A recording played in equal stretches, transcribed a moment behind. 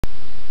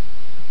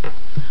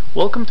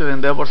Welcome to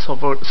Endeavour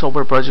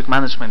Software Project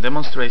Management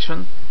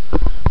demonstration.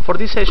 For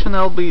this session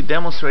I'll be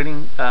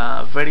demonstrating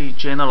very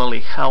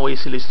generally how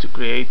easy it is to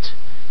create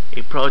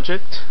a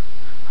project,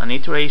 an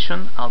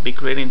iteration. I'll be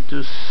creating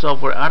two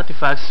software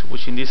artifacts,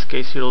 which in this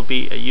case it will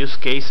be a use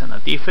case and a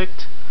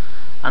defect,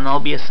 and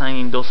I'll be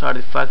assigning those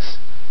artifacts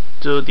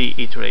to the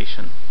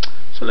iteration.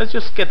 So let's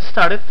just get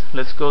started.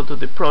 Let's go to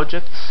the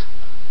projects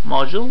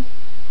module.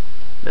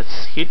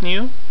 Let's hit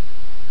new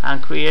and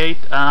create,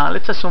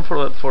 let's assume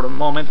for a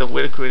moment that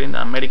we're creating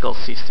a medical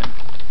system.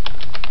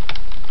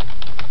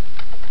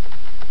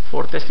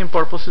 For testing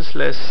purposes,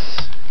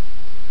 let's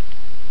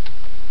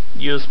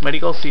use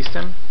medical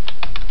system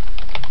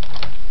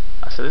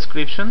as a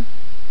description.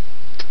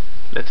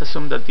 Let's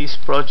assume that this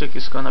project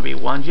is going to be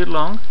 1 year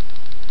long,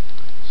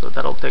 so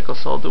that'll take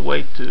us all the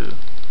way to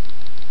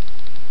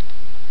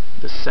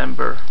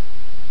December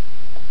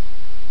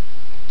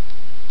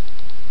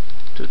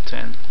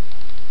 2010.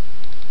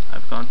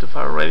 I've gone too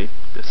far already.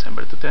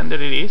 December 2010,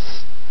 there it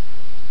is.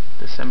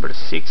 December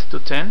 6 to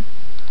 10,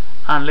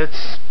 and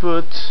let's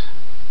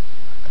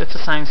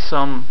assign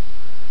some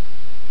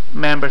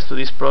members to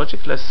this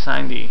project. Let's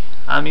assign the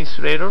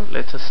administrator.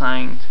 Let's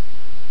assign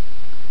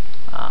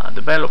a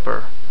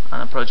developer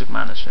and a project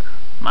manager.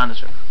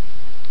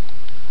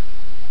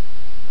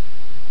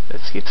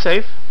 Let's hit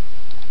save.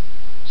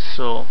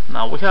 So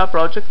now we have a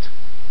project.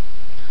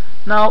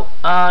 Now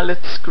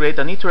let's create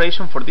an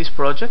iteration for this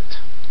project.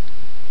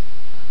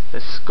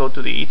 Let's go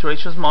to the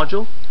iterations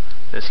module.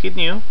 Let's hit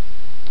new,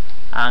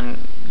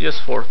 and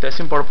just for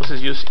testing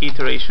purposes use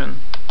iteration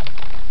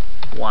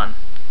 1.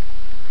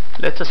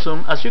 Let's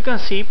assume, as you can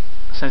see,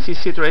 since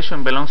this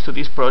iteration belongs to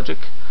this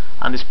project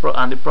and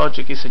the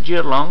project is a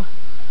year long,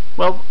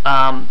 well,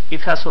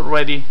 it has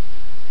already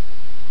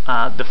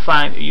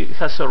it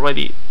has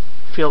already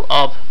filled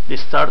up the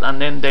start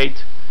and end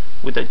date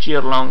with a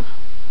year long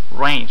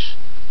range.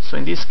 So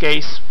in this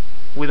case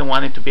we don't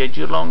want it to be a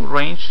year long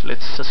range.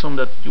 Let's assume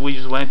that we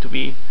just want it to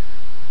be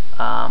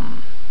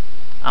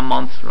a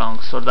month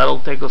long, so that'll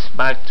take us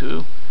back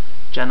to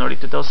January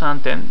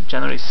 2010,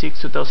 January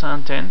 6,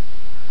 2010.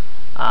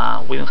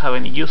 We don't have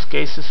any use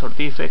cases or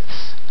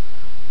defects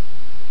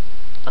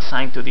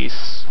assigned to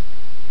this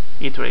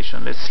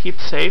iteration. Let's hit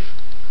save,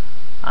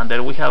 and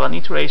there we have an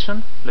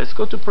iteration. Let's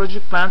go to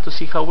project plan to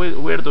see how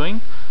we're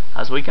doing.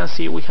 As we can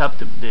see, we have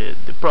the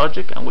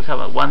project and we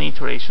have one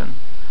iteration.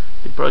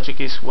 The project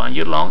is 1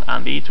 year long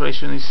and the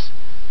iteration is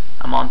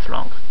a month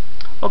long.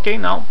 Okay,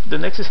 now the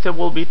next step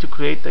will be to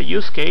create a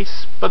use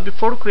case, but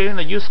before creating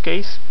a use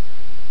case,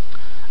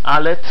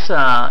 let's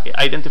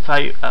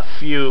identify a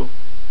few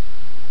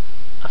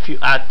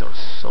actors.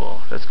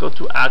 So let's go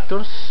to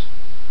actors,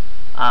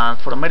 and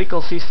for a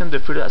medical system the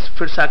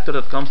first actor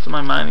that comes to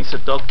my mind is a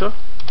doctor.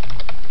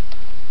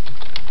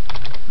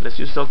 Let's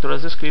use doctor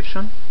as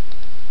description.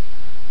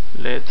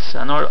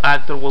 Another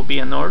actor will be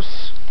a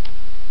nurse,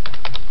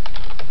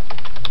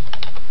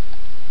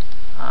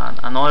 and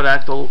another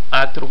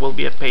actor will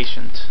be a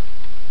patient.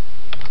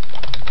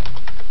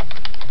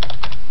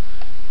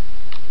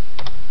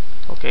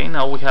 Okay,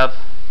 now we have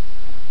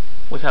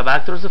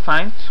actors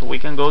defined, so we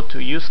can go to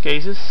use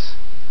cases,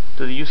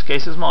 to the use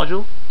cases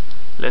module.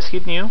 Let's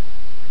hit new,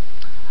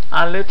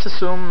 and let's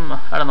assume,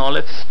 I don't know,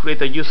 let's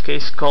create a use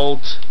case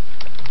called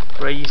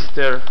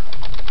register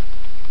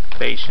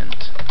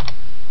patient.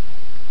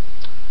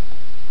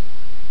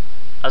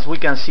 As we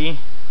can see,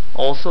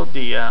 also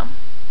the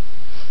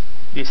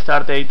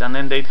start date and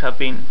end date have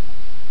been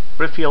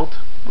pre-filled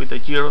with a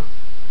year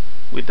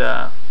with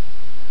the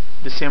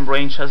same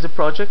range as the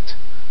project.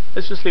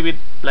 Let's just leave it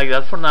like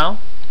that for now.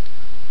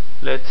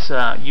 Let's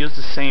use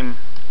the same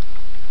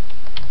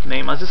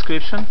name as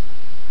description.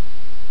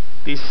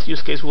 This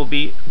use case will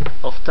be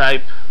of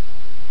type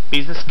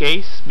business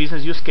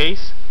use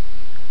case,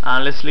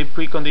 and let's leave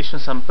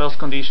preconditions and post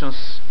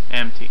conditions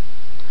empty.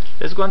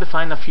 Let's go and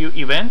define a few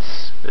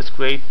events. Let's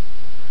create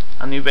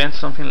an event,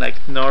 something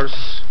like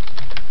nurse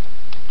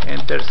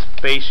enters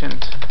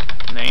patient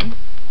name.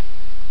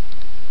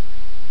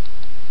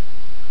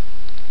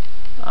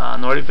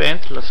 Another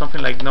event,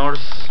 something like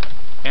nurse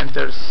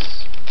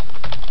enters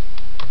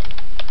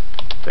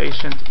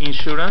patient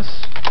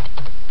insurance.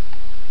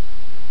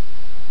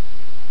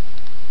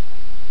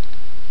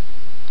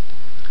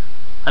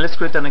 And let's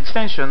create an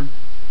extension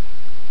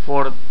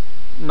for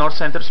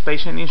nurse enters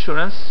patient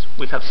insurance.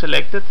 We have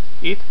selected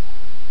it.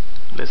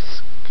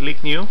 Let's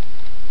click new,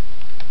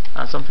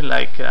 and something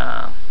like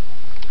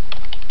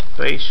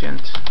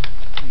patient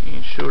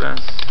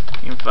insurance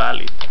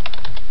invalid.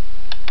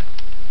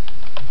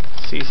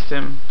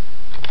 System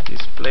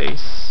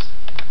displays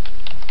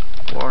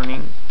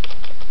warning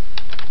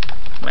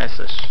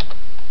message.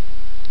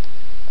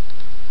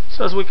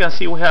 So as we can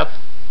see, we have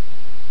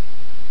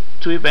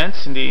two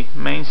events in the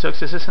main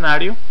success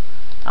scenario,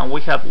 and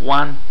we have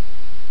one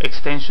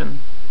extension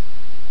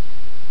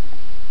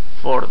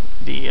for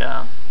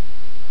the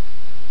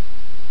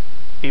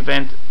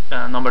event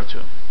number 2.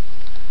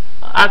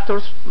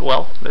 Actors,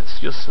 well, let's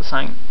just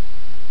assign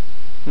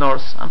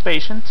nurse and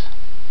patient,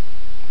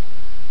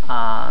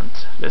 and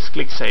let's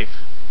click save.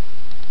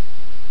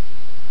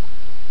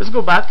 Let's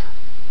go back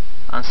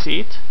and see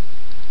it.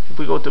 If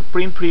we go to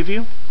print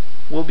preview,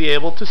 we'll be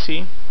able to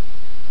see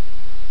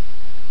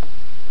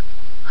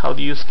how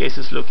the use case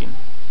is looking.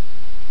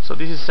 So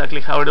this is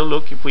exactly how it'll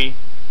look if we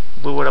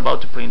were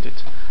about to print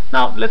it.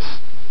 Now let's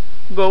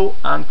go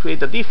and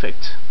create a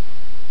defect.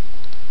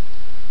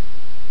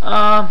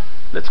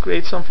 Let's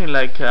create something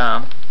like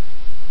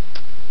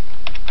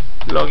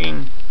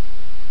login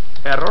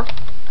error.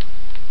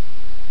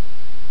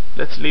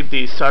 Let's leave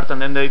the start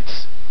and end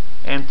dates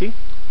empty,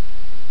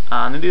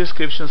 and in the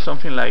description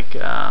something like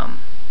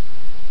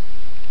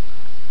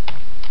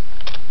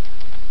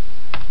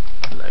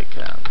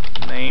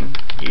name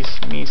is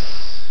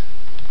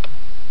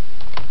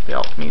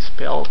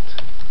misspelled.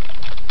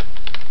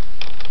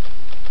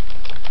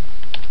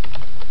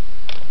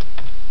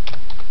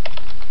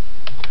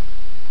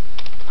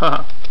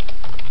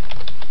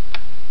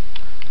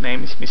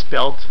 Name is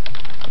misspelled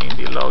in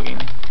the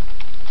login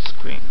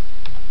screen.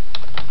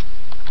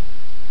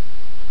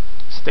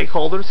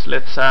 Stakeholders,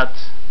 let's add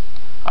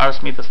R.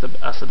 Smith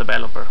as a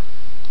developer,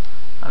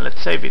 and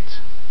let's save it.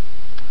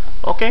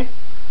 Okay,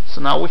 so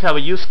now we have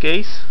a use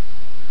case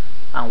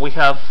and we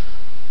have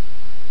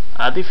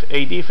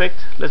a defect.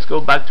 Let's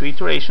go back to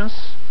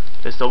iterations.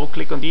 Let's double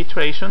click on the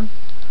iteration.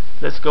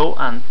 Let's go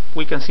and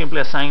we can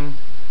simply assign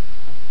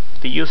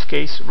the use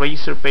case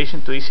register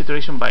patient to this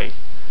iteration by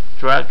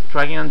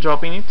dragging and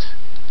dropping it,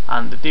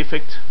 and the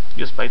defect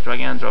just by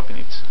dragging and dropping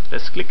it.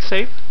 Let's click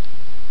save.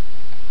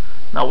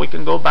 Now we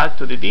can go back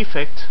to the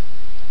defect.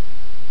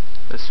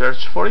 Let's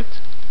search for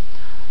it,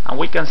 and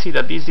we can see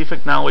that this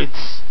defect now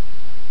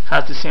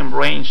has the same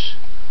range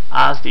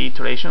as the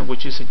iteration,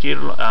 which is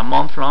a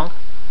month long,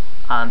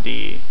 and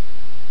the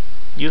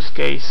use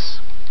case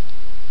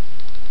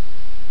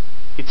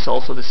it's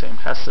also the same,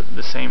 has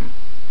the same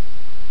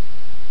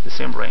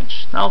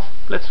range. Now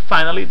let's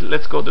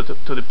go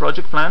to the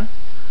project plan.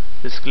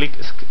 Let's click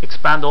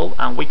expand all,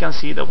 and we can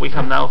see that we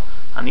have now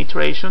an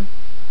iteration,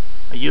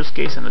 a use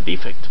case, and a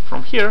defect.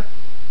 From here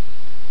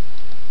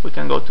we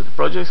can go to the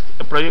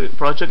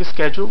project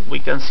schedule. We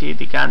can see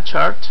the Gantt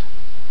chart,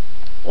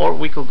 or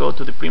we could go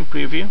to the print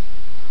preview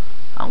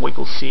and we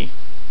could see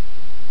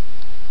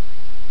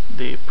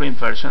the print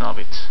version of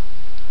it.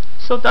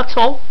 So that's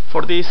all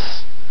for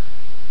this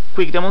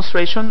quick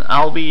demonstration.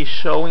 I'll be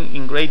showing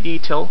in great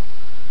detail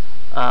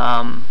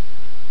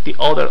the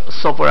other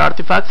software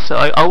artifacts. So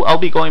I'll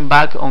be going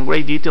back on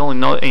great detail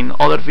in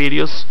other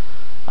videos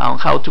on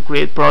how to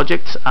create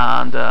projects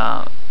and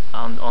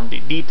on the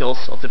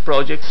details of the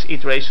projects,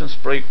 iterations,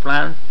 project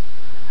plan,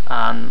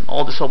 and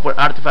all the software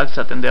artifacts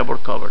that Endeavour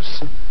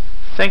covers.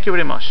 Thank you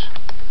very much.